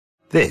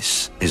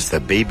This is the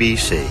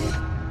BBC.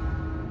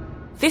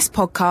 This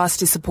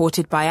podcast is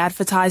supported by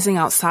advertising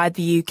outside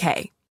the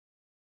UK.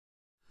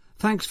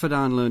 Thanks for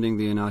downloading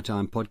the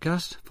InOurTIme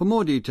podcast. For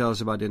more details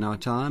about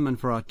InOurTIme and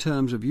for our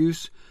terms of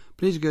use,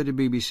 please go to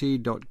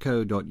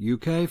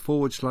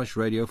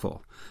bbc.co.uk/Radio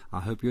 4.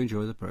 I hope you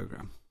enjoy the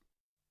programme.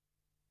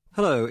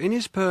 Hello. In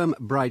his poem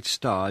Bright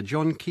Star,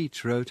 John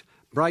Keats wrote,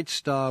 "Bright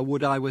star,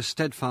 would I was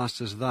steadfast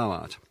as thou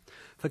art."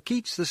 For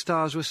Keats, the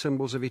stars were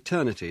symbols of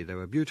eternity. They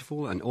were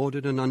beautiful and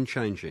ordered and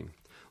unchanging.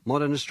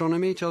 Modern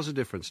astronomy tells a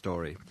different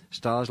story.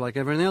 Stars, like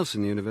everything else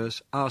in the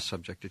universe, are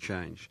subject to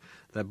change.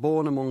 They're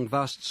born among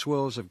vast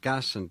swirls of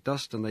gas and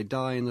dust, and they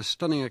die in the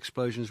stunning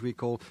explosions we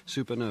call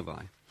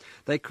supernovae.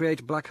 They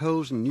create black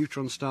holes and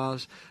neutron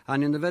stars,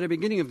 and in the very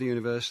beginning of the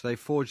universe they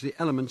forge the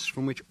elements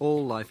from which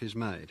all life is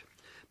made.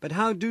 But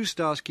how do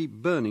stars keep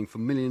burning for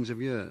millions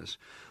of years?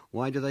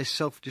 Why do they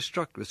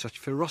self-destruct with such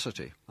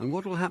ferocity? And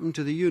what will happen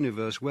to the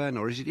universe when,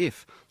 or is it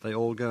if, they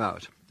all go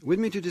out? With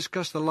me to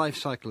discuss the life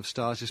cycle of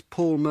stars is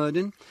Paul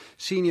Murdin,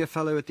 Senior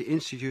Fellow at the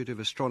Institute of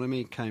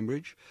Astronomy,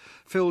 Cambridge,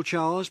 Phil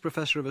Charles,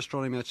 Professor of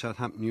Astronomy at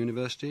Southampton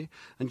University,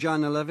 and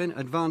Joanna Levin,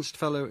 Advanced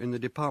Fellow in the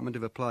Department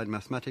of Applied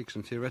Mathematics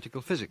and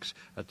Theoretical Physics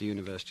at the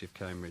University of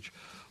Cambridge.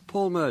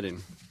 Paul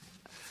Murdin,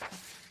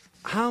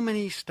 how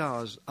many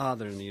stars are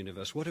there in the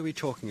universe? What are we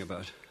talking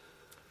about?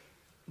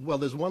 Well,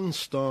 there's one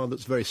star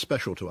that's very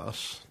special to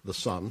us, the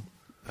Sun,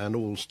 and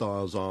all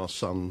stars are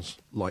suns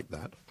like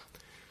that.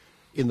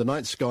 In the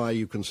night sky,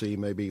 you can see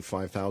maybe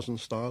 5,000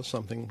 stars,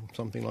 something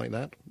like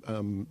that.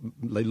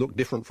 They look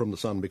different from the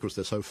Sun because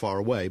they're so far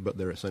away, but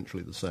they're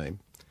essentially the same.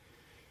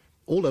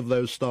 All of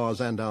those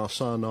stars and our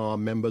Sun are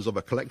members of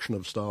a collection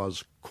of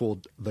stars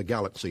called the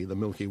galaxy, the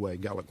Milky Way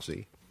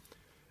galaxy.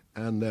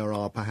 And there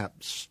are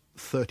perhaps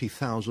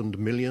 30,000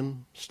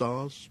 million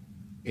stars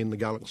in the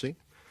galaxy.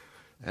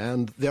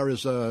 And there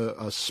is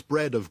a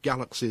spread of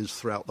galaxies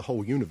throughout the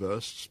whole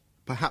universe,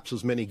 perhaps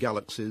as many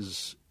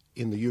galaxies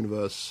in the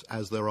universe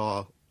as there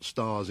are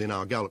stars in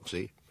our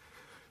galaxy.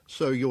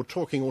 So you're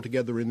talking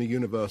altogether in the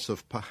universe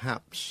of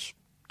perhaps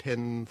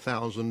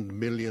 10,000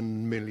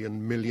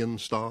 million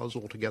stars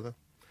altogether.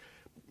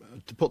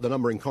 To put the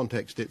number in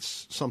context,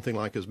 it's something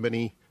like as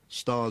many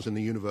stars in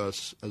the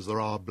universe as there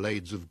are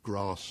blades of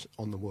grass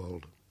on the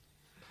world.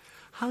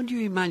 How do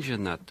you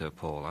imagine that,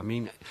 Paul? I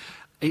mean,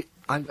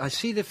 I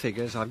see the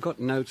figures, I've got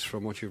notes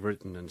from what you've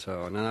written and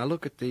so on, and I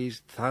look at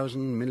these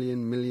 1,000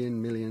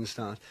 million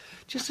stars.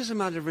 Just as a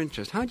matter of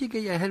interest, how do you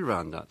get your head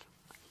around that?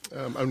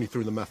 Only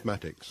through the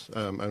mathematics,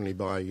 only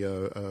by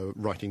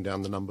writing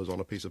down the numbers on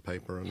a piece of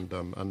paper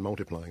and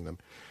multiplying them.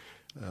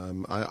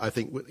 I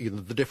think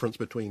the difference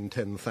between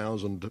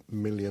 10,000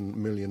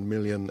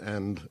 million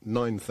and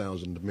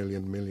 9,000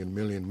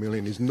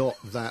 million is not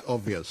that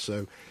obvious,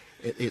 so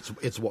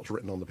it's what's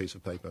written on the piece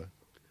of paper.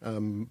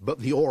 But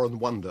the awe and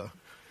wonder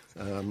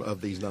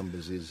of these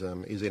numbers is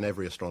in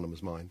every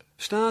astronomer's mind.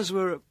 Stars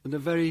were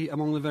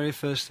among the very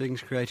first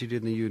things created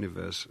in the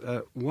universe.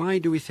 Why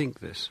do we think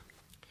this?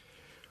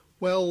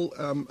 Well,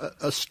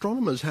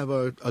 astronomers have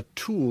a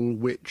tool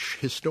which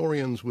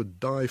historians would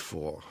die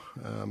for.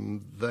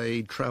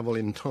 They travel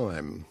in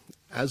time.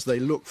 As they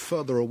look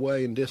further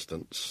away in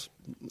distance,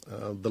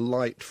 the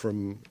light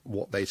from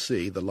what they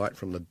see, the light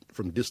from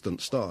distant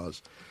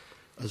stars,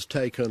 has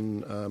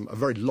taken a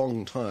very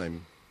long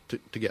time to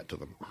get to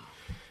them.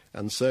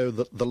 And so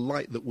the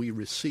light that we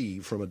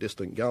receive from a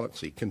distant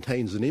galaxy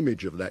contains an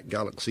image of that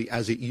galaxy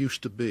as it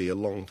used to be a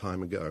long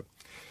time ago.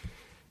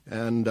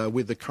 And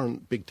with the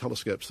current big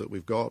telescopes that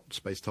we've got,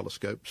 space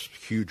telescopes,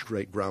 huge,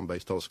 great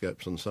ground-based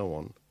telescopes and so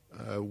on,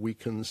 we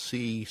can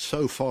see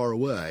so far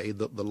away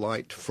that the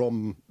light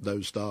from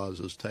those stars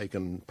has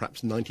taken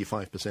perhaps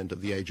 95%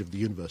 of the age of the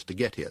universe to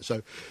get here.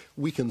 So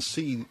we can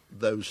see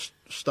those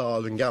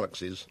stars and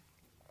galaxies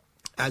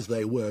as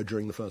they were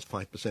during the first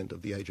 5%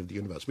 of the age of the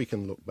universe. We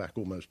can look back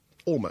almost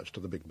to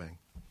the Big Bang.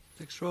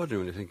 It's extraordinary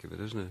when you think of it,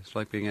 isn't it? It's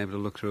like being able to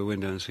look through a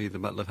window and see the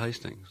Battle of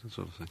Hastings, that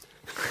sort of thing.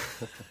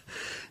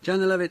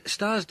 Joanna Levin,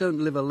 stars don't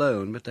live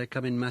alone, but they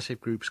come in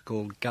massive groups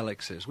called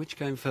galaxies. Which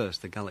came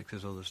first, the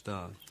galaxies or the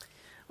stars?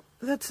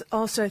 That's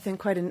also, I think,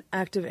 quite an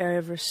active area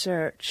of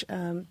research.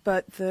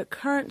 But the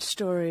current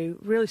story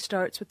really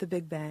starts with the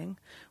Big Bang,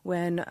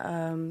 when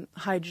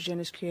hydrogen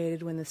is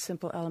created, when the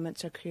simple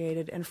elements are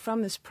created, and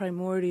from this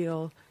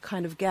primordial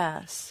kind of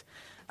gas,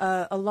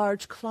 a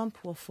large clump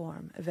will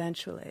form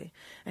eventually.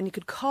 And you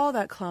could call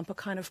that clump a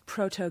kind of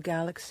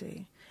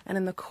proto-galaxy. And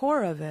in the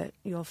core of it,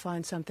 you'll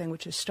find something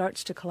which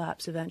starts to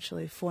collapse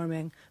eventually,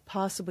 forming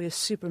possibly a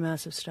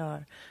supermassive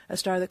star, a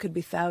star that could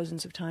be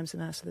thousands of times the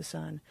mass of the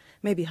Sun,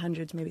 maybe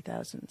hundreds, maybe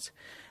thousands.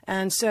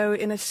 And so,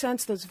 in a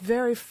sense, those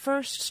very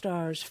first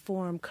stars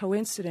form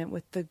coincident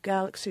with the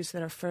galaxies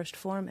that are first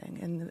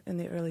forming in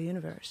the early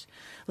universe.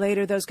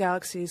 Later, those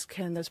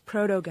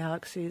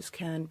proto-galaxies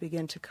can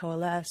begin to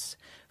coalesce,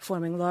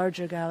 forming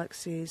larger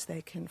galaxies.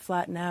 They can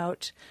flatten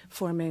out,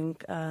 forming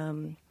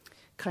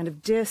kind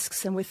of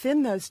disks, and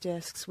within those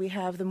disks we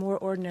have the more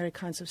ordinary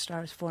kinds of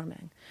stars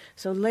forming.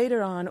 So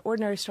later on,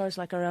 ordinary stars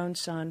like our own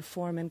sun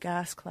form in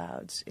gas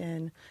clouds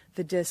in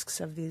the disks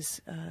of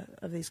these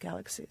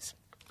galaxies.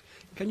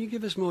 Can you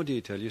give us more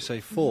detail? You say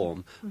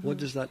form. Mm-hmm. What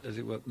does that, as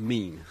it were,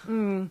 mean?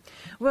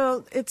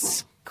 Well,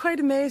 it's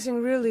quite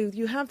amazing, really.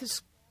 You have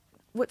this,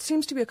 what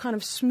seems to be a kind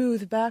of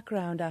smooth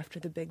background after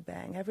the Big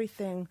Bang.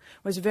 Everything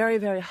was very,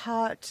 very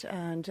hot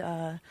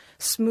and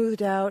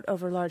smoothed out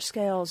over large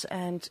scales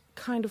and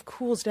kind of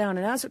cools down.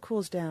 And as it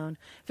cools down,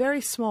 very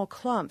small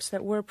clumps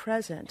that were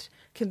present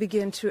can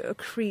begin to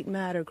accrete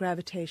matter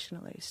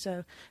gravitationally.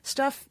 So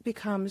stuff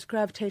becomes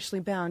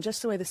gravitationally bound,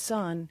 just the way the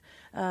sun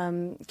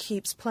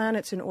keeps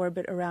planets in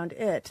orbit around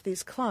it.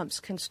 These clumps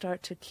can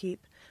start to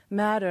keep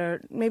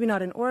matter, maybe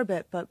not in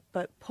orbit, but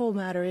pull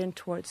matter in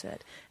towards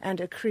it and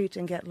accrete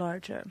and get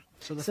larger.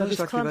 So the first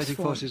activating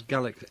force is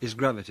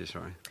gravity,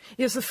 sorry?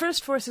 Yes, the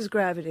first force is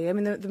gravity. I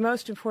mean, the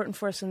most important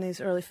force in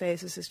these early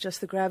phases is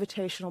just the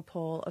gravitational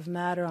pull of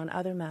matter on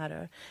other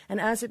matter.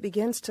 And as it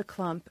begins to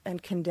clump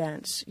and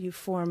condense, you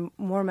form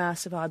more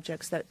massive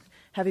objects that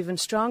have even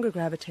stronger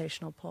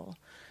gravitational pull.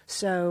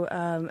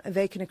 So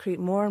they can accrete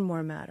more and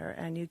more matter,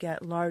 and you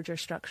get larger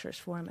structures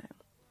forming.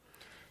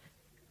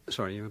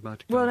 Sorry, you were about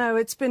to... Well, no,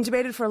 it's been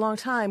debated for a long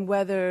time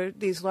whether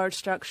these large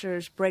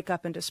structures break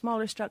up into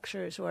smaller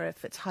structures or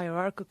if it's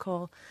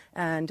hierarchical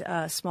and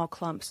small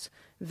clumps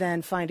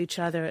then find each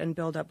other and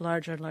build up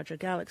larger and larger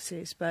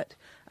galaxies. But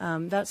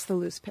that's the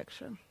loose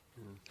picture.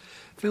 Yeah.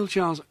 Phil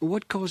Charles,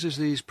 what causes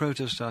these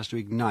protostars to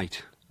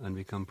ignite and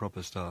become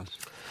proper stars?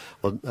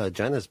 Well,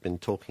 Jan has been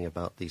talking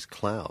about these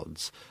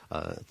clouds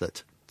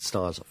that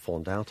stars are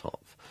formed out of.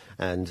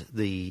 And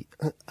they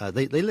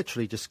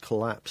literally just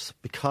collapse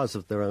because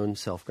of their own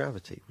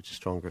self-gravity, which is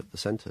stronger at the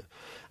center.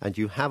 And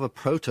you have a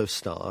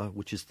protostar,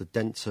 which is the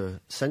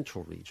denser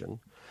central region,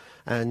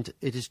 and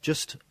it is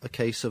just a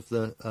case of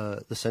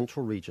the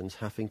central regions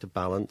having to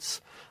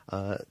balance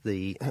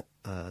the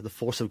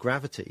force of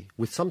gravity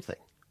with something.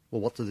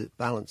 Well, what does it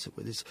balance it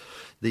with? Is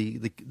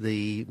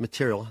the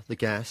material, the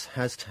gas,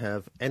 has to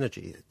have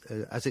energy.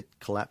 As it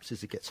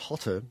collapses, it gets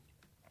hotter,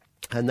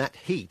 and that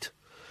heat,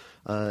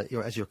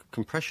 as your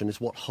compression,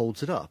 is what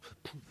holds it up.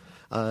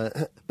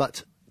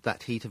 But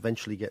that heat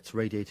eventually gets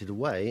radiated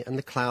away, and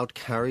the cloud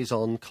carries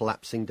on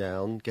collapsing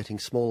down, getting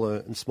smaller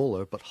and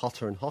smaller, but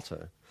hotter and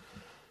hotter,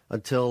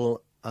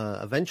 until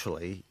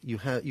eventually you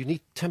need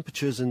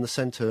temperatures in the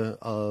center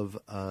of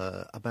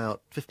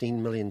about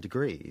 15 million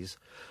degrees,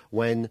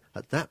 when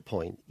at that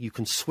point you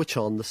can switch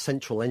on the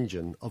central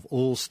engine of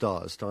all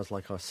stars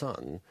like our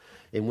sun,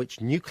 in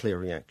which nuclear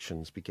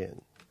reactions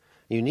begin.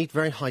 You need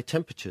very high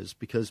temperatures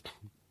because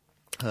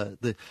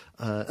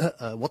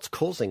what's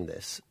causing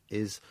this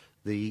is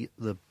the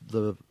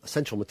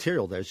essential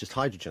material there is just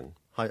hydrogen.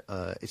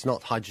 It's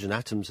not hydrogen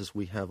atoms as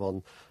we have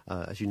on,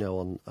 as you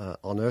know,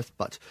 on Earth,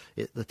 but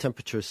the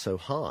temperature is so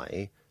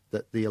high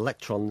that the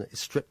electron is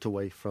stripped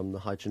away from the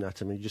hydrogen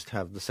atom, and you just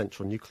have the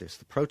central nucleus,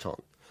 the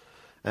proton.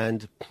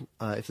 And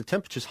if the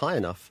temperature is high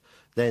enough,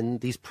 then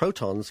these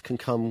protons can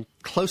come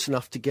close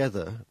enough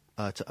together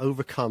to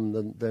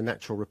overcome their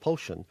natural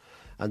repulsion,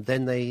 and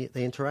then they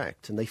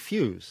interact and they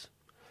fuse.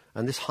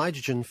 And this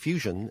hydrogen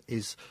fusion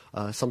is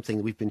something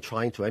that we've been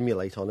trying to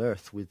emulate on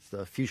Earth with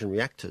fusion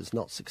reactors,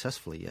 not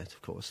successfully yet,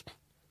 of course.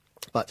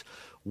 But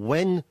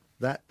when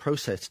that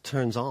process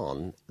turns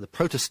on, the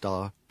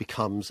protostar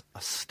becomes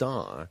a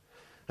star,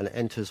 and it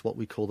enters what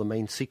we call the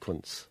main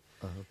sequence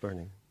of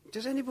burning.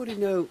 Does anybody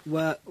know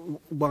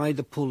why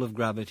the pull of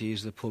gravity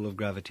is the pull of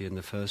gravity in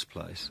the first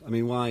place? I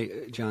mean, why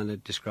Jan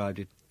had described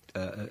it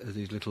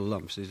these little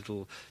lumps, these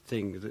little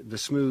things, the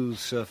smooth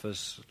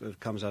surface that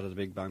comes out of the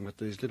Big Bang, but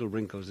these little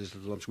wrinkles, these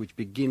little lumps, which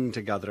begin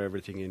to gather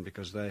everything in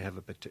because they have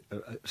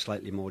a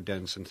slightly more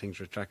dense and things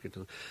are attracted to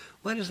them.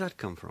 Where does that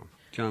come from?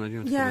 Joanna, do you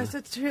want to Yes,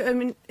 that's true. I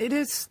mean,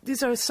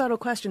 these are subtle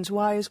questions.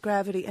 Why is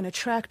gravity an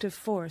attractive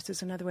force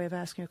is another way of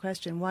asking a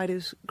question. Why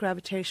does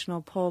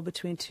gravitational pull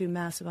between two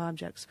massive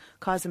objects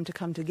cause them to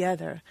come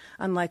together,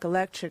 unlike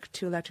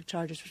two electric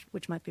charges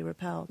which might be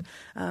repelled?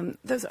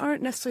 Those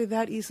aren't necessarily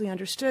that easily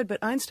understood,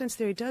 but Einstein's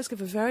theory does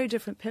give a very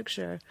different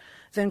picture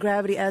than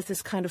gravity as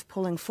this kind of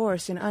pulling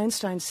force. In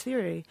Einstein's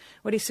theory,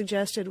 what he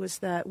suggested was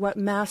that what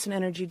mass and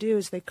energy do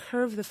is they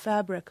curve the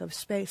fabric of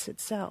space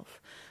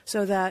itself,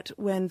 so that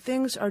when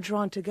things are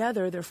drawn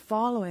together, they're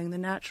following the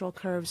natural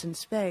curves in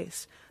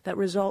space that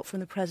result from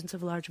the presence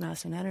of large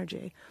mass and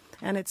energy.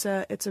 And it's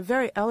a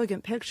very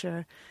elegant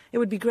picture. It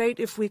would be great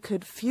if we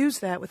could fuse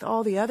that with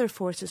all the other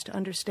forces to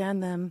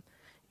understand them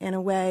in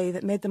a way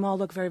that made them all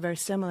look very, very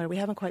similar. We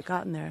haven't quite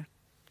gotten there.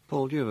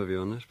 Paul, do you have a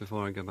view on this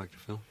before I go back to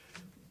Phil?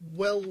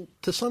 Well,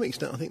 to some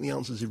extent, I think the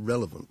answer is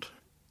irrelevant.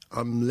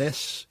 I'm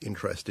less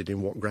interested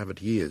in what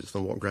gravity is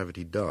than what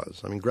gravity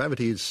does. I mean,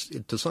 gravity is,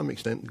 to some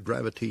extent,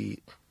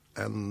 gravity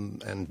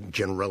and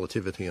general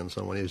relativity and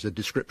so on is a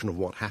description of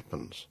what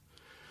happens.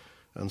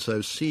 And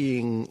so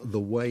seeing the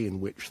way in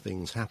which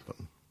things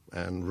happen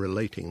and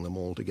relating them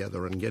all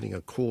together and getting a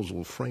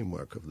causal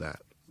framework of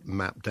that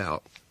mapped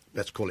out,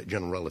 let's call it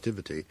general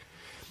relativity,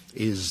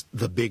 is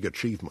the big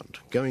achievement.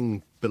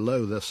 Going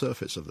below the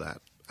surface of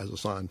that as a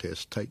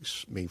scientist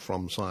takes me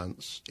from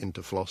science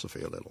into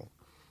philosophy a little.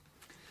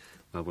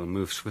 Well, we'll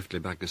move swiftly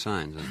back to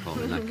science, then, Paul,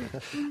 in that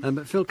case.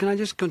 But, Phil, can I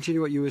just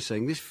continue what you were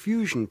saying? This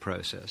fusion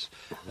process.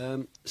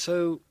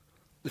 So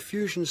the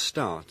fusion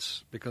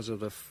starts because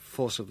of the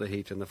force of the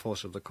heat and the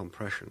force of the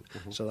compression.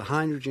 So the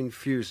hydrogen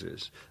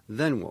fuses.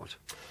 Then what?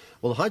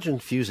 Well, the hydrogen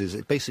fuses,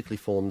 it basically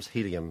forms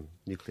helium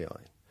nuclei.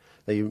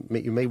 Now, you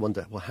may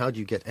wonder, well, how do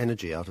you get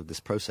energy out of this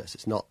process?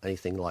 It's not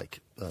anything like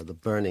the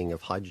burning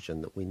of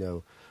hydrogen that we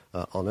know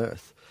on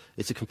Earth.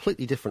 It's a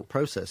completely different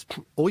process.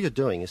 All you're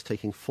doing is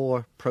taking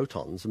 4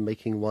 protons and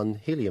making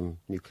 1 helium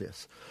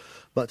nucleus.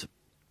 But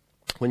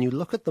when you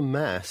look at the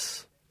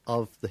mass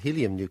of the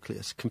helium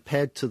nucleus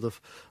compared to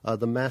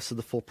the mass of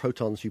the 4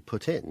 protons you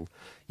put in,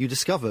 you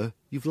discover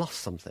you've lost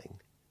something.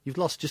 You've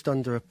lost just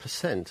under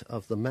 1%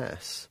 of the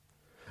mass.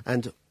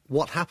 And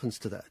what happens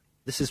to that?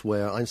 This is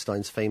where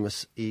Einstein's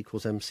famous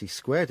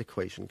E=mc²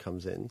 equation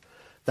comes in.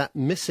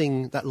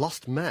 That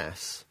lost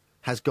mass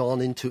has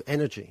gone into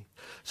energy.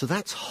 So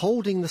that's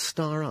holding the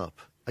star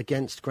up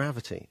against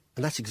gravity.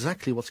 And that's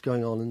exactly what's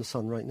going on in the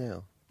sun right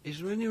now. Is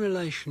there any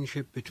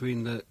relationship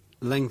between the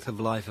length of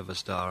life of a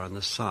star and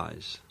the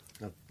size?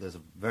 There's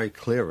a very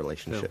clear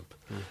relationship.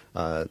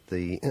 And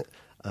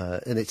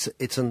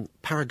it's a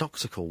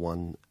paradoxical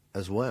one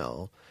as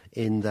well,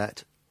 in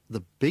that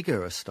the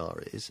bigger a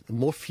star is, the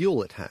more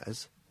fuel it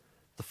has,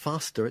 the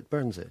faster it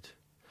burns it.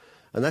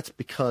 And that's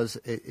because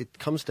it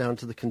comes down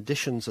to the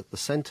conditions at the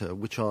center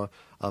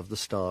of the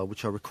star,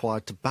 which are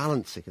required to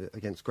balance it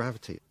against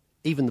gravity.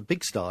 Even the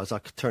big stars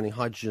are turning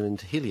hydrogen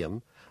into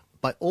helium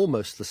by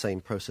almost the same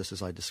process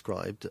as I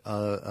described.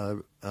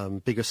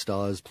 Bigger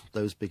stars,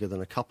 those bigger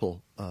than a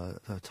couple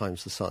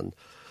times the sun,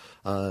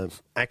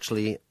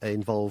 actually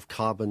involve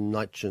carbon,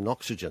 nitrogen,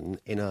 oxygen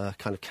in a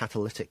kind of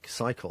catalytic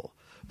cycle.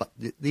 But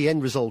the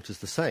end result is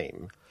the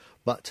same.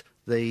 But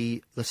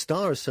the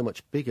star is so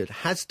much bigger, it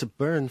has to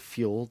burn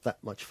fuel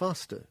that much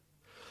faster.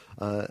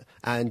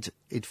 And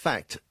in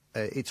fact,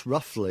 it's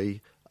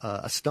roughly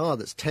a star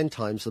that's 10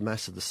 times the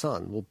mass of the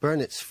sun will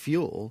burn its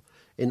fuel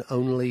in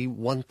only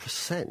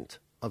 1%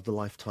 of the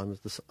lifetime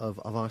of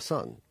our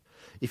sun.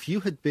 If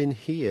you had been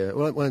here,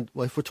 if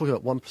we're talking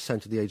about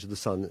 1% of the age of the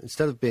sun,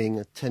 instead of being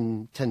a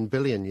 10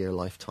 billion year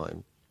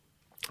lifetime,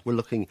 we're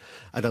looking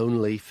at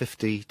only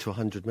 50 to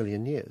 100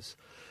 million years.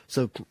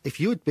 So if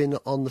you had been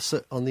on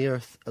the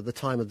Earth at the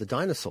time of the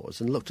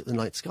dinosaurs and looked at the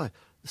night sky,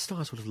 the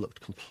stars would have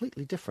looked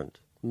completely different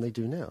than they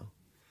do now.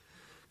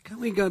 Can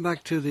we go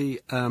back to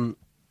the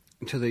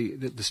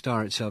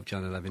star itself,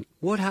 John 11?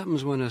 What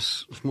happens when a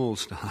small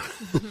star,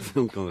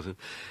 Phil Collison,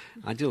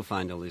 I still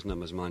find all these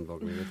numbers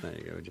mind-boggling, but there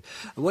you go.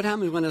 What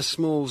happens when a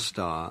small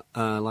star,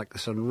 like the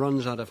sun,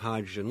 runs out of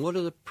hydrogen? What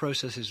are the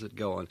processes that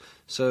go on?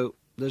 So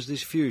there's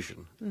this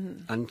fusion,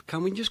 and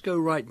can we just go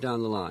right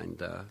down the line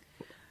there?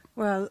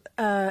 Well,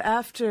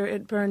 after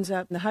it burns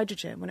up the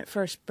hydrogen, when it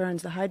first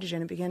burns the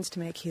hydrogen, it begins to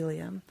make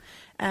helium.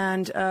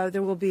 And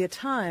there will be a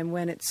time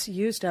when it's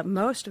used up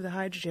most of the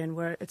hydrogen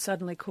where it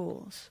suddenly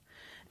cools.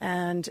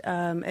 And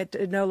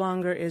it no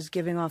longer is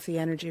giving off the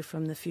energy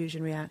from the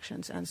fusion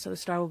reactions, and so the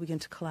star will begin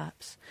to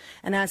collapse.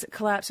 And as it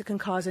collapses, it can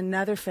cause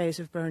another phase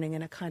of burning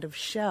in a kind of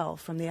shell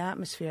from the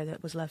atmosphere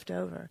that was left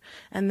over.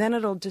 And then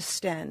it'll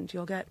distend.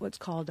 You'll get what's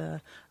called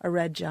a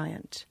red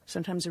giant,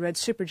 sometimes a red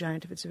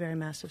supergiant if it's a very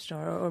massive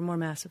star, or more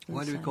massive than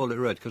the sun. Why do we call it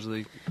red? Because of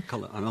the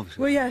colour?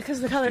 Well, yeah,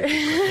 because of the colour.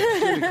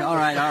 All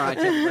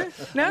right.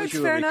 No, it's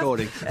fair enough.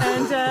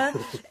 And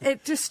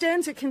it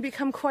distends. It can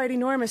become quite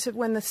enormous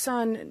when the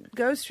sun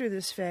goes through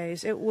this phase.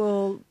 It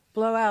will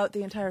blow out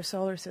the entire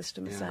solar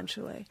system,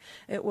 essentially.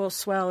 It will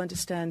swell and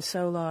distend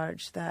so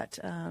large that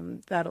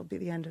that'll be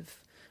the end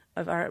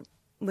of our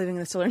living in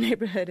the solar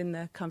neighborhood in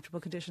the comfortable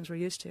conditions we're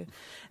used to.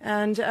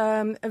 And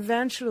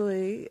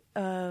eventually,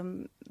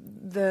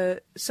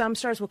 some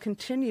stars will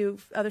continue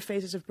other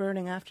phases of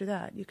burning after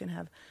that. You can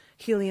have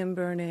helium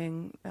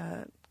burning,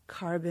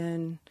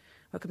 carbon,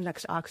 what comes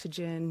next,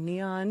 oxygen,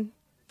 neon,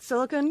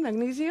 silicon,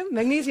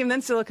 magnesium,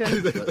 then silicon.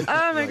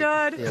 Oh, my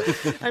God. Yeah.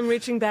 I'm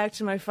reaching back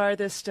to my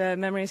farthest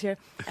memories here.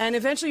 And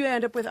eventually you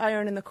end up with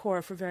iron in the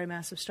core for very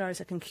massive stars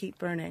that can keep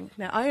burning.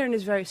 Now, iron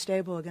is very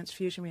stable against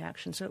fusion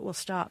reactions, so it will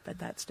stop at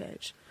that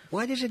stage.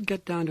 Why does it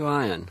get down to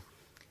iron?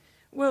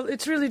 Well,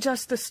 it's really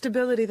just the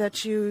stability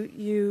that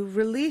you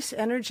release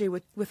energy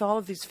with all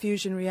of these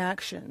fusion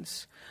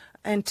reactions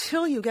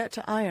until you get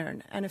to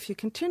iron. And if you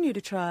continue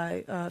to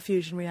try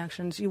fusion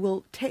reactions, it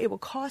will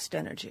cost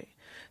energy.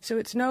 So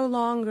it's no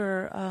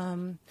longer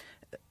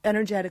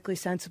energetically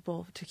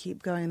sensible to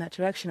keep going in that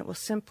direction. It will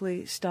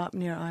simply stop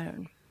near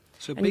iron.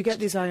 And you get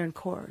these iron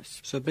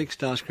cores. So big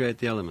stars create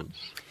the elements?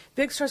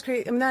 Big stars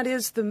create, that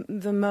is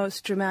the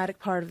most dramatic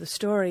part of the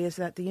story, is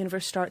that the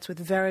universe starts with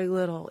very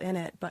little in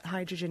it but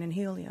hydrogen and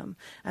helium.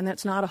 And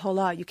that's not a whole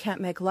lot. You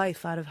can't make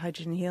life out of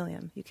hydrogen and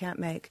helium. You can't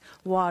make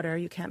water.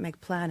 You can't make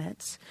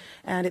planets.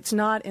 And it's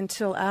not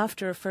until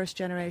after a first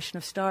generation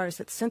of stars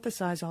that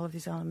synthesize all of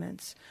these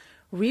elements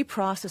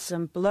reprocess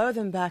them, blow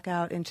them back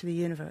out into the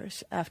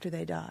universe after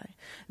they die,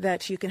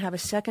 that you can have a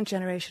second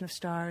generation of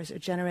stars, a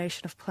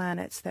generation of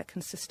planets that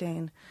can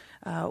sustain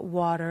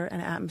water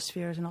and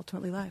atmospheres and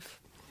ultimately life.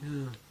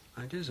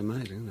 Yeah, it is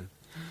amazing, isn't it?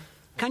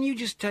 Can you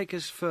just take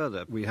us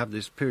further? We have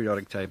this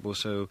periodic table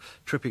so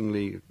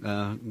trippingly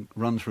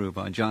run through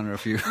by Jana a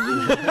few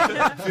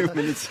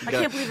minutes ago.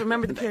 I can't believe I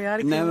remember the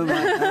periodic table. Never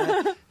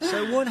mind.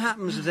 So what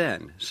happens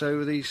then?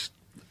 So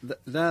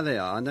there they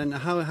are, and then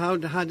how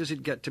does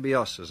it get to be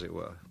us, as it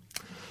were?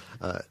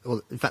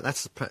 Well, in fact,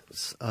 that's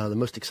perhaps the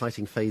most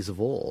exciting phase of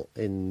all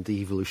in the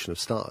evolution of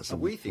stars.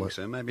 We think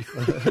so, maybe.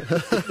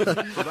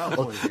 From our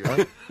point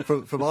of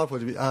view. From our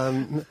point of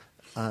view,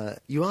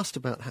 you asked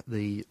about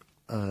the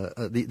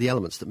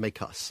elements that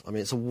make us. I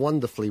mean, it's a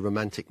wonderfully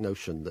romantic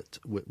notion that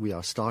we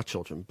are star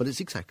children, but it's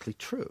exactly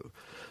true.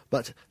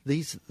 But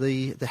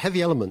the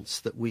heavy elements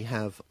that we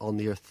have on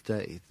the Earth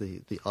today,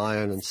 the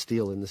iron and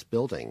steel in this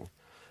building,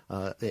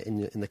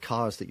 in the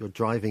cars that you're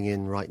driving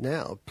in right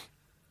now,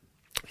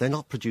 they're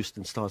not produced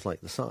in stars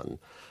like the Sun.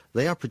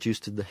 They are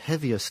produced in the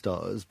heavier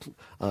stars,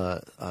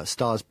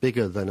 stars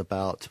bigger than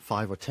about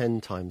 5 or 10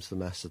 times the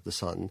mass of the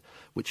Sun,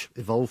 which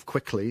evolve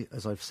quickly,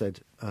 as I've said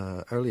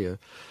earlier.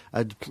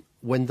 And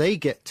when they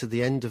get to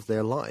the end of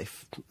their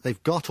life,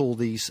 they've got all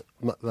these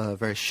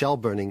very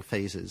shell-burning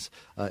phases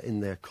in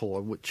their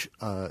core, which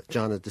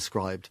Jana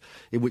described,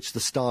 in which the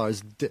star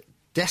is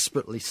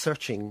desperately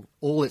searching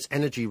all its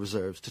energy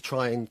reserves to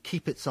try and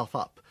keep itself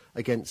up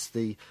against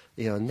the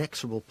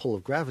inexorable pull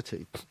of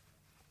gravity.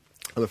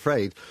 I'm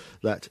afraid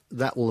that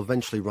will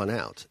eventually run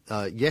out.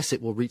 Yes,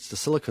 it will reach the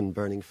silicon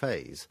burning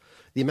phase.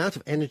 The amount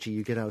of energy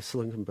you get out of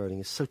silicon burning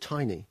is so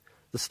tiny,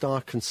 the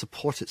star can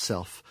support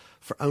itself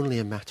for only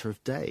a matter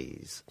of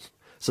days.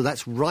 So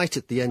that's right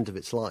at the end of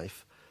its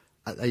life.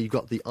 You've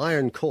got the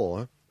iron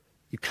core.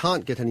 You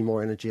can't get any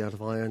more energy out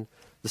of iron.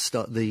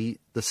 The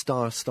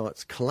star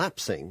starts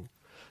collapsing.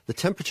 The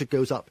temperature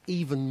goes up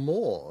even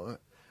more.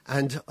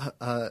 And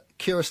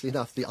curiously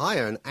enough, the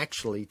iron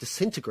actually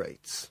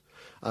disintegrates,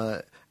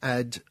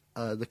 and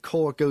the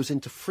core goes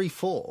into free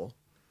fall,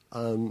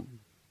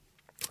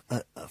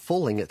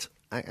 falling at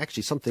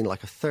actually something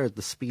like a third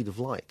the speed of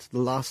light.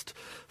 The last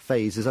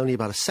phase is only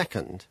about a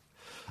second,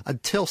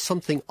 until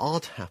something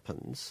odd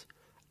happens,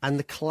 and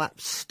the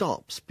collapse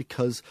stops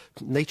because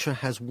nature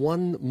has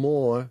one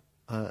more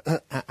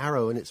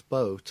arrow in its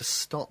bow to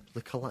stop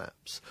the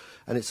collapse.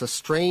 And it's a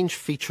strange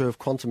feature of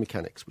quantum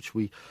mechanics, which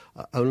we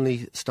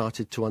only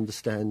started to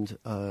understand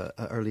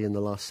early in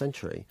the last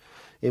century,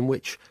 in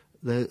which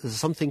there's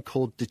something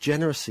called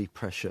degeneracy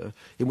pressure,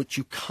 in which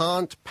you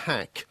can't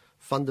pack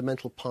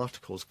fundamental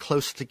particles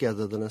closer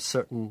together than a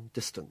certain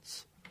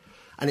distance.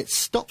 And it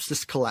stops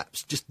this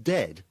collapse just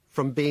dead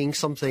from being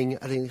something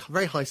at a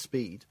very high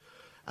speed.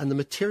 And the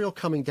material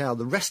coming down,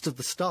 the rest of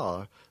the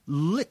star,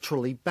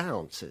 literally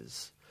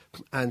bounces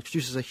and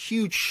produces a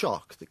huge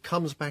shock that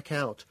comes back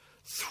out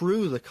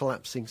through the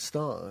collapsing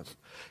star,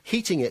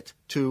 heating it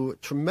to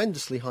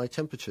tremendously high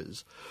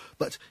temperatures.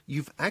 But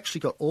you've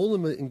actually got all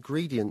the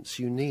ingredients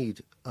you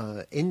need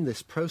in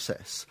this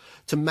process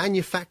to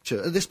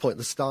manufacture. At this point,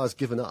 the star's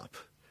given up.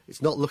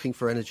 It's not looking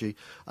for energy,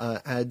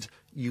 and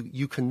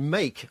you can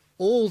make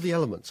all the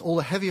elements, all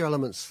the heavier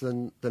elements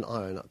than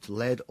iron, up to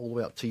lead, all the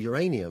way up to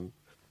uranium,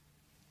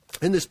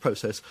 in this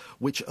process,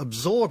 which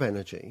absorb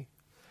energy.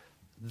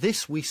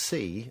 This we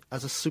see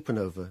as a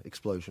supernova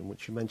explosion,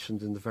 which you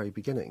mentioned in the very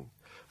beginning,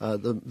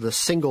 the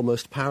single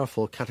most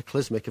powerful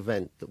cataclysmic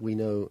event that we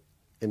know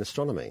in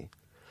astronomy.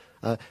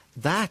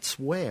 That's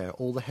where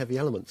all the heavy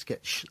elements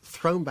get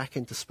thrown back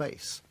into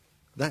space.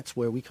 That's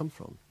where we come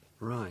from.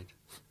 Right.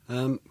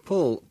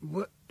 Paul,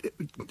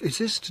 is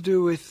this to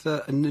do with,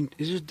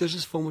 does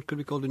this form what could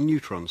be called a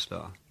neutron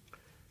star?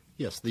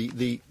 Yes,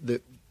 the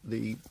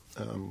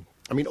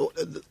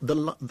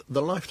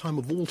lifetime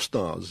of all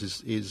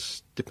stars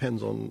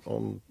depends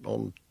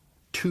on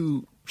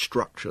two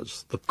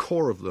structures: the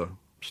core of the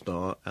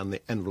star and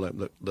the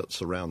envelope that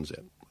surrounds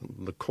it.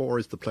 The core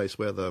is the place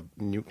where the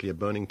nuclear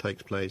burning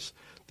takes place.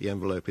 The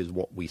envelope is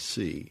what we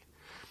see,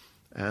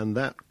 and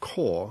that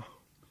core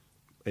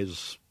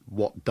is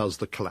what does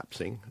the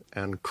collapsing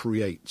and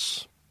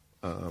creates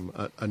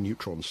a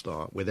neutron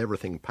star with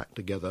everything packed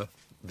together.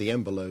 The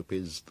envelope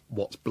is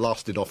what's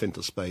blasted off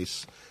into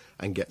space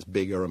and gets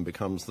bigger and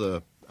becomes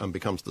the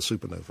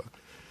supernova.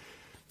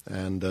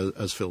 And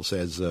as Phil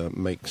says,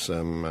 makes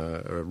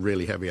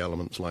really heavy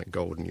elements like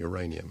gold and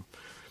uranium.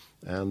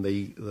 And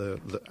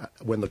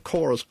when the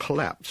core has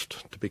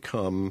collapsed to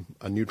become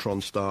a neutron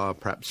star,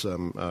 perhaps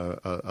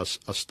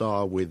a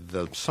star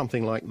with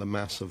something like the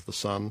mass of the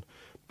Sun,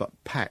 but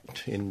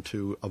packed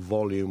into a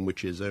volume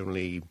which is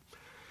only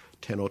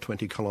 10 or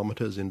 20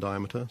 kilometers in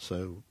diameter,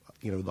 so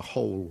the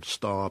whole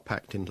star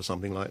packed into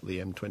something like the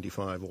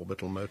M25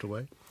 orbital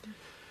motorway.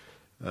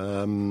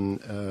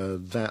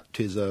 That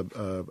is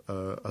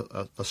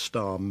a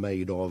star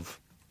made of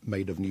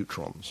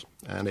neutrons,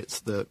 and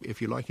it's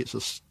if you like, it's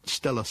a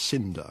stellar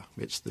cinder.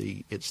 It's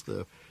the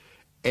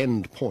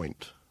end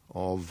point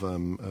of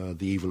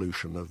the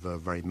evolution of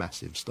very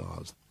massive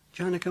stars.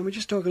 Jana, can we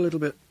just talk a little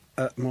bit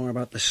more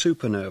about the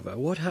supernova.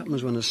 What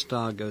happens when a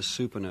star goes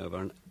supernova?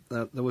 And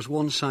there was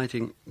one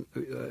sighting,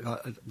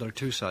 there are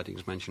two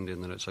sightings mentioned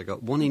in the notes I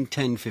got. One in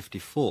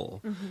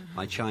 1054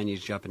 by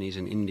Chinese, Japanese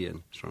and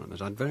Indian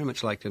astronomers. I'd very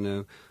much like to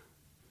know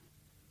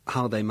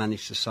how they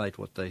managed to sight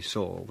what they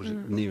saw. Was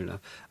it near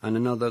enough? And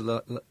another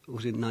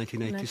was in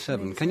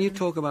 1987. Can you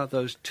talk about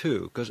those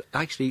two? Because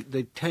actually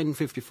the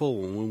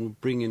 1054 one will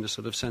bring in a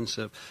sort of sense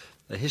of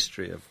the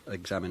history of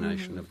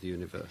examination of the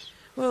universe.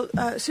 Well,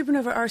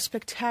 supernovae are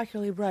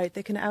spectacularly bright.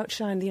 They can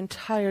outshine the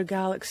entire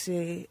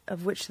galaxy,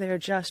 of which they are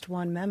just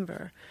one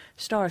member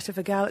star. So if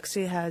a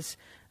galaxy has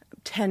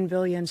 10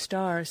 billion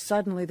stars,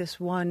 suddenly this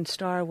one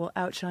star will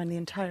outshine the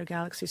entire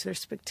galaxy. So they're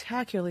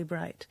spectacularly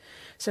bright.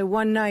 So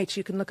one night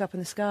you can look up in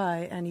the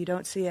sky and you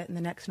don't see it, and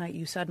the next night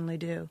you suddenly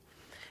do.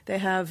 They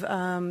have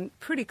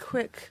pretty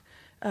quick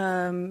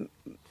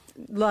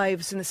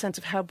lives in the sense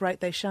of how bright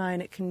they shine.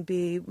 It can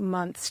be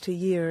months to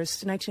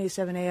years.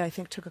 1987A, I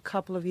think, took a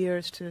couple of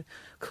years to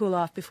cool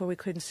off before we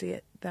couldn't see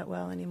it that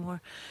well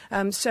anymore.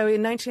 So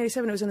in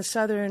 1987, it was in the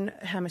southern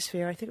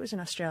hemisphere. I think it was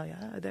in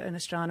Australia. An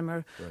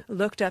astronomer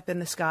looked up in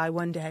the sky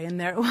one day, and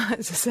there it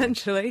was,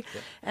 essentially.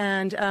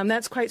 And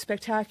that's quite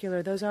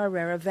spectacular. Those are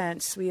rare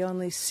events. We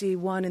only see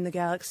one in the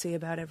galaxy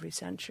about every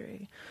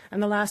century.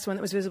 And the last one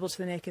that was visible to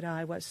the naked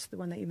eye was the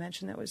one that you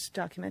mentioned that was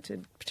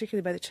documented,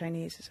 particularly by the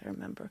Chinese, as I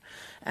remember.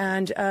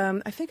 And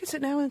I think it's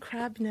now in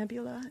Crab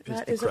Nebula.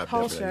 That is a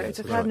pulsar. Nebula, it's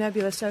a Crab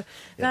Nebula. So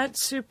that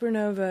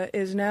supernova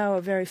is now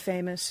a very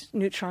famous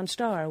neutron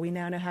star. We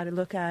now know how to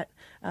look at,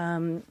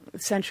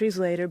 centuries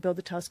later, build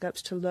the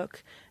telescopes to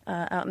look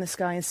out in the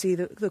sky and see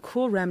the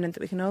cool remnant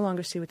that we can no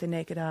longer see with the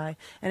naked eye.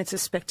 And it's a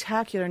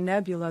spectacular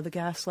nebula, the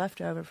gas left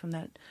over from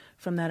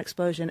that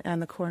explosion,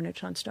 and the core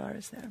neutron star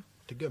is there.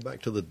 To go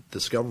back to the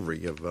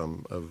discovery of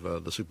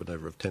the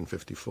supernova of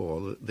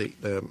 1054,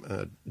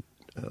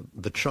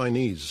 the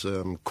Chinese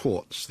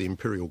courts, the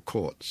imperial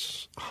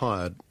courts,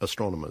 hired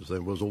astronomers.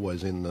 There was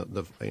always in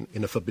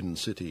a forbidden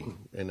city,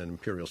 in an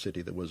imperial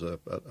city, there was a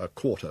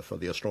quarter for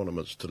the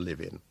astronomers to live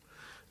in,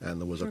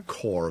 and there was a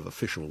corps of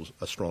official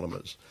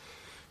astronomers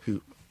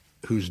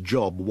whose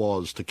job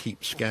was to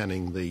keep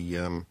scanning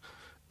the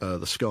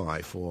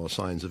sky for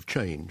signs of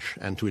change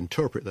and to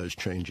interpret those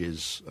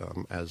changes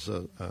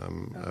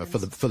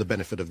for the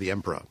benefit of the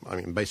emperor. I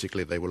mean,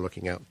 basically, they were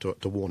looking out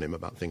to warn him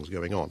about things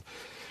going on.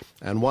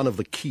 And one of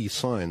the key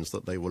signs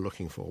that they were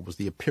looking for was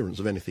the appearance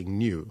of anything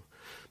new,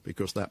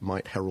 because that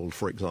might herald,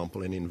 for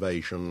example, an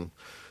invasion,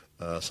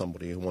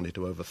 somebody who wanted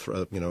to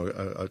overthrow,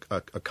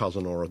 a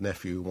cousin or a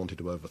nephew who wanted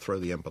to overthrow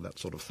the emperor, that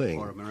sort of thing.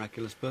 Or a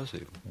miraculous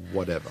person.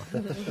 Whatever.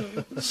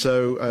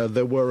 So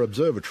there were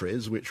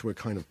observatories, which were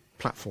kind of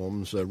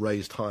platforms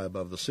raised high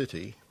above the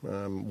city,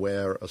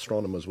 where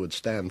astronomers would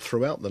stand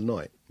throughout the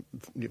night,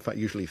 in fact,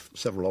 usually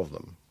several of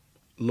them,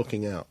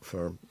 looking out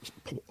for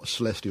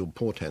celestial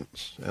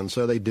portents. And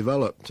so they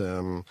developed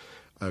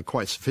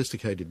quite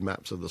sophisticated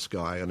maps of the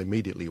sky and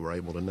immediately were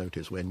able to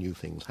notice where new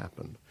things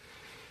happened.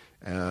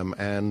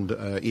 And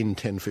in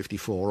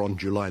 1054, on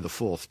July the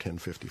 4th,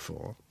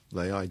 1054,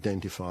 they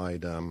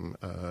identified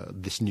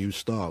this new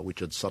star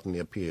which had suddenly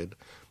appeared,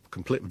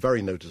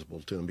 very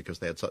noticeable to them because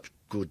they had such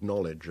good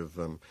knowledge of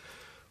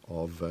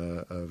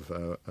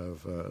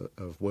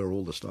where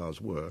all the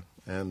stars were,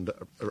 and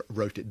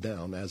wrote it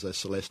down as a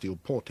celestial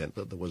portent,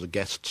 that there was a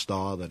guest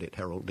star, that it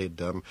heralded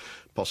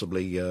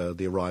possibly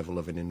the arrival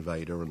of an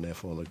invader, and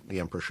therefore the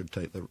emperor should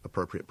take the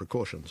appropriate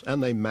precautions.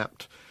 And they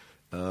mapped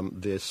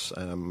this,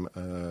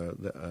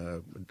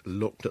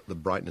 looked at the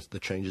brightness, the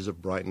changes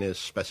of brightness,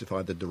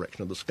 specified the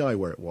direction of the sky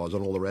where it was,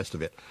 and all the rest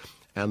of it.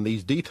 And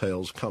these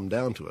details come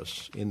down to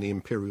us in the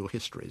imperial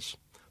histories.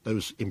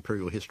 Those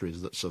imperial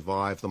histories that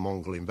survive the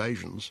Mongol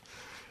invasions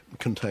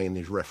contain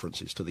these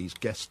references to these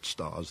guest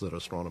stars that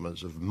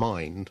astronomers have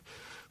mined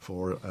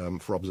for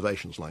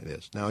observations like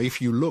this. Now,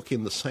 if you look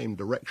in the same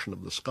direction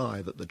of the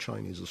sky that the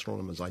Chinese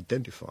astronomers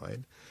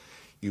identified,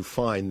 you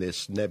find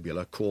this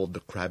nebula called the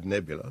Crab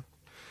Nebula.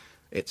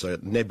 It's a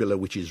nebula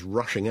which is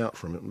rushing out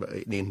from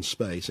it in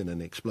space in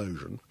an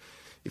explosion.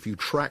 If you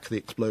track the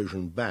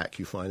explosion back,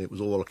 you find it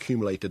was all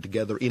accumulated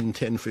together in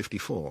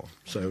 1054.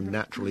 So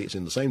naturally, it's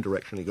in the same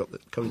direction. You've got the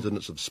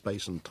coincidence of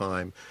space and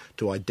time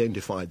to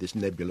identify this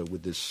nebula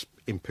with this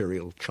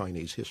imperial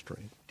Chinese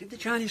history. Did the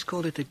Chinese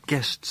call it a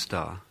guest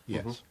star?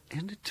 Yes.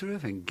 Isn't it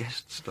terrific?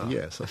 Guest star.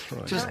 Yes, that's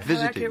right. Just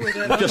visiting.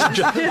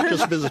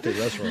 just visiting,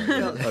 that's right.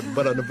 Yeah.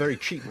 But on a very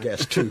cheap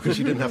guest, too, because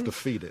you didn't have to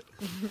feed it.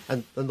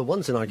 And the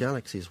ones in our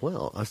galaxy as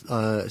well,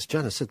 as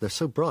Janice said, they're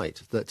so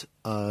bright that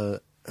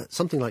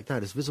something like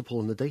that is visible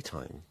in the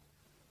daytime.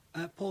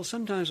 Paul,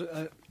 sometimes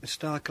a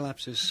star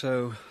collapses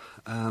so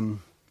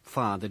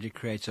far that it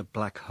creates a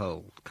black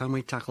hole. Can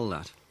we tackle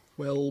that?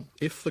 Well,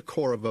 if the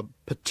core of a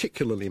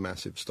particularly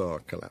massive star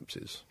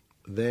collapses,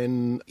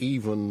 then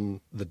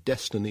even the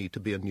destiny to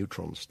be a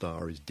neutron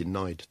star is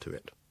denied to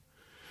it,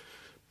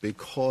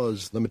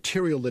 because the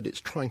material that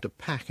it's trying to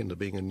pack into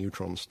being a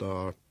neutron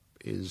star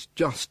is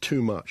just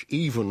too much,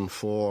 even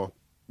for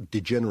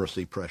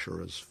degeneracy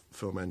pressure, as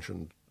Phil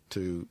mentioned,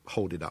 to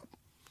hold it up.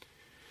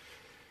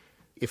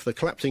 If the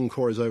collapsing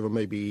core is over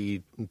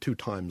maybe 2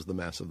 times the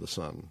mass of the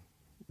Sun,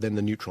 then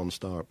the neutron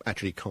star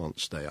actually can't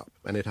stay up,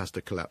 and it has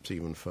to collapse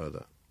even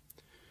further.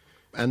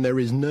 And there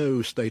is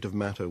no state of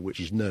matter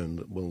which is known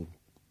that will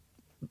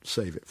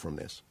save it from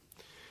this.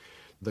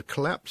 The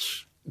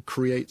collapse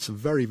creates a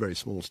very, very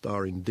small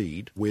star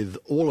indeed, with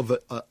all of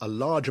a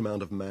large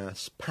amount of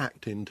mass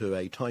packed into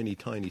a tiny,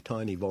 tiny,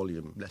 tiny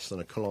volume, less than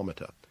a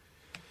kilometre.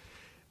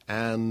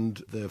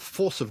 And the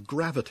force of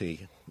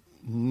gravity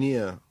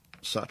near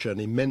such an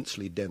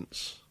immensely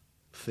dense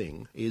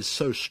thing is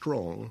so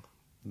strong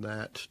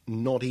that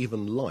not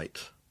even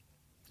light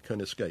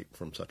can escape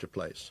from such a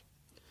place.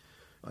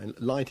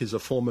 Light is a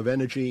form of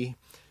energy.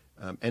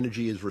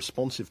 Energy is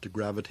responsive to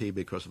gravity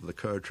because of the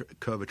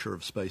curvature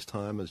of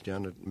space-time, as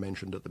Janet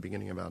mentioned at the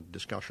beginning of our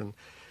discussion.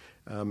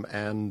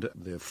 And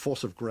the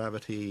force of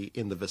gravity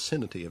in the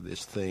vicinity of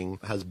this thing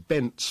has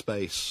bent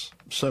space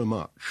so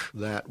much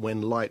that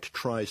when light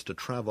tries to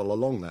travel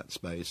along that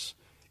space,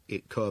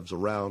 it curves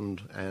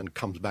around and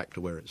comes back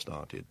to where it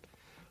started.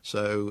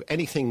 So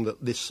anything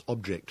that this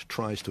object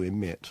tries to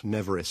emit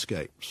never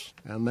escapes,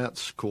 and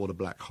that's called a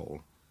black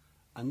hole.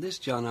 And this,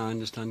 John, I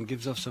understand,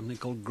 gives off something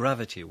called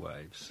gravity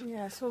waves.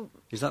 Yeah, so...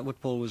 Is that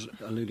what Paul was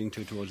alluding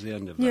to towards the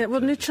end of that? Yeah,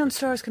 well, neutron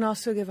stars can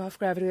also give off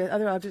gravity.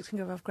 Other objects can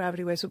give off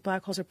gravity waves, but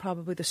black holes are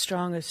probably the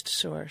strongest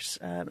source.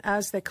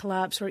 As they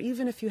collapse, or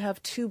even if you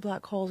have 2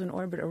 black holes in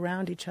orbit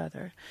around each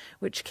other,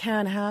 which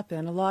can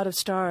happen, a lot of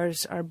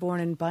stars are born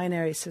in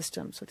binary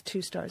systems with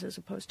 2 stars as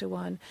opposed to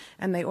 1,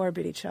 and they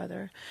orbit each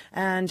other.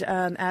 And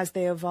as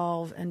they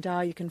evolve and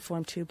die, you can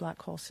form 2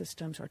 black hole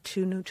systems, or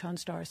 2 neutron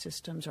star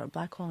systems, or a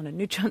black hole and a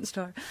neutron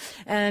star.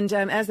 And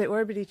as they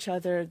orbit each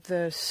other,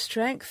 the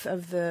strength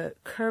of the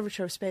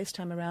curvature of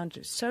space-time around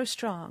it is so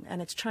strong,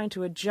 and it's trying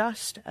to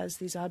adjust as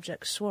these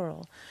objects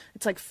swirl.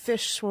 It's like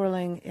fish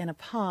swirling in a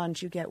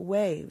pond. You get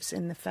waves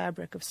in the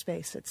fabric of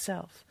space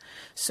itself.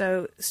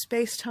 So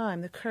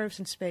space-time, the curves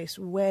in space,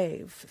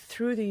 wave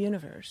through the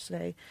universe.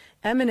 They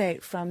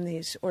emanate from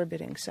these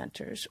orbiting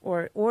centers,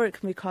 or it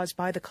can be caused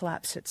by the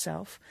collapse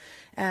itself,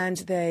 and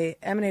they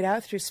emanate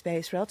out through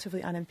space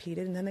relatively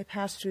unimpeded, and then they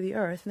pass through the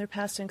Earth, and they're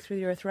passing through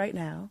the Earth right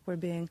now. We're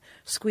being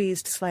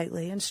squeezed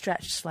slightly and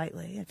stretched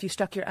slightly. If you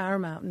stuck your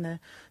arm out and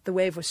the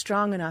wave was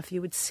strong enough, you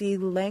would see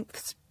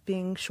lengths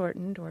being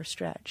shortened or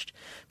stretched.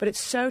 But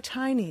it's so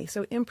tiny,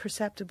 so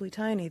imperceptibly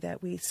tiny,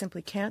 that we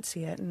simply can't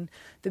see it. And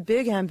the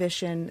big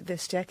ambition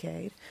this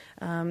decade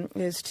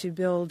is to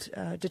build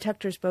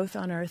detectors both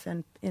on Earth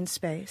and in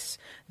space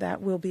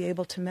that will be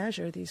able to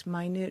measure these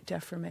minute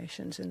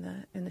deformations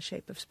in the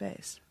shape of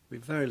space.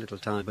 We've very little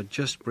time, but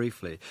just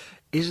briefly,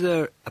 is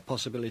there a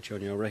possibility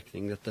on your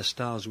reckoning that the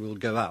stars will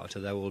go out, or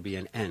there will be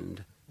an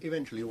end?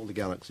 Eventually all the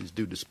galaxies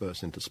do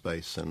disperse into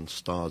space and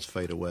stars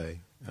fade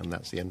away, and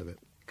that's the end of it.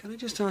 Can I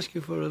just ask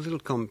you for a little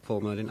comment,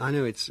 Paul Murden? I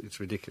know it's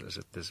ridiculous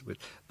at this,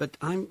 but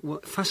I'm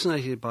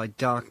fascinated by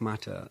dark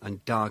matter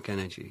and dark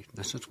energy.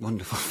 That's such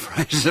wonderful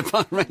phrases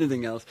apart from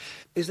anything else.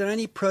 Is there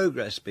any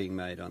progress being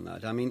made on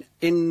that? I mean,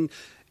 in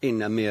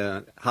a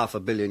mere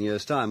 500 million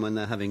years' time, when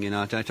they're having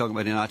talking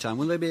about in our time,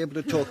 will they be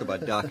able to talk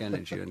about dark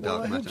energy and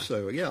dark matter? I hope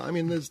so, yeah. I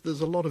mean, there's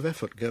a lot of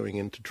effort going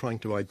into trying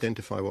to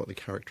identify what the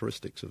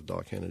characteristics of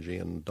dark energy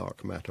and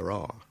dark matter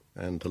are,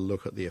 and to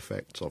look at the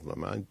effects of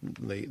them.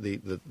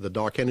 The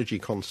dark energy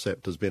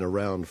concept has been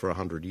around for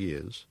 100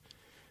 years,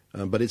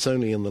 but it's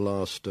only in the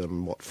last,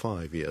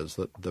 5 years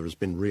that there has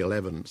been real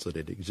evidence that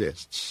it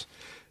exists.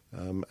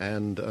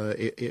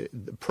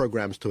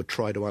 Programs to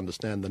try to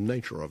understand the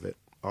nature of it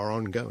are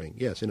ongoing.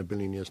 Yes, in 1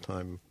 billion years'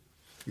 time,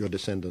 your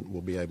descendant will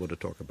be able to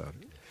talk about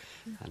it.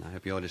 And I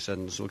hope your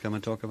descendants will come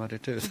and talk about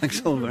it too.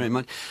 Thanks all very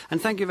much.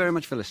 And thank you very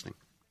much for listening.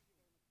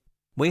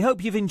 We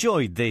hope you've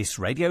enjoyed this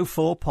Radio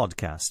 4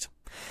 podcast.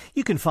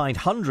 You can find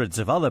hundreds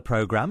of other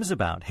programmes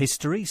about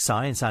history,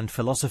 science and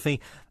philosophy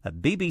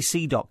at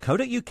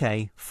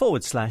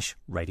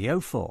bbc.co.uk/Radio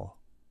 4.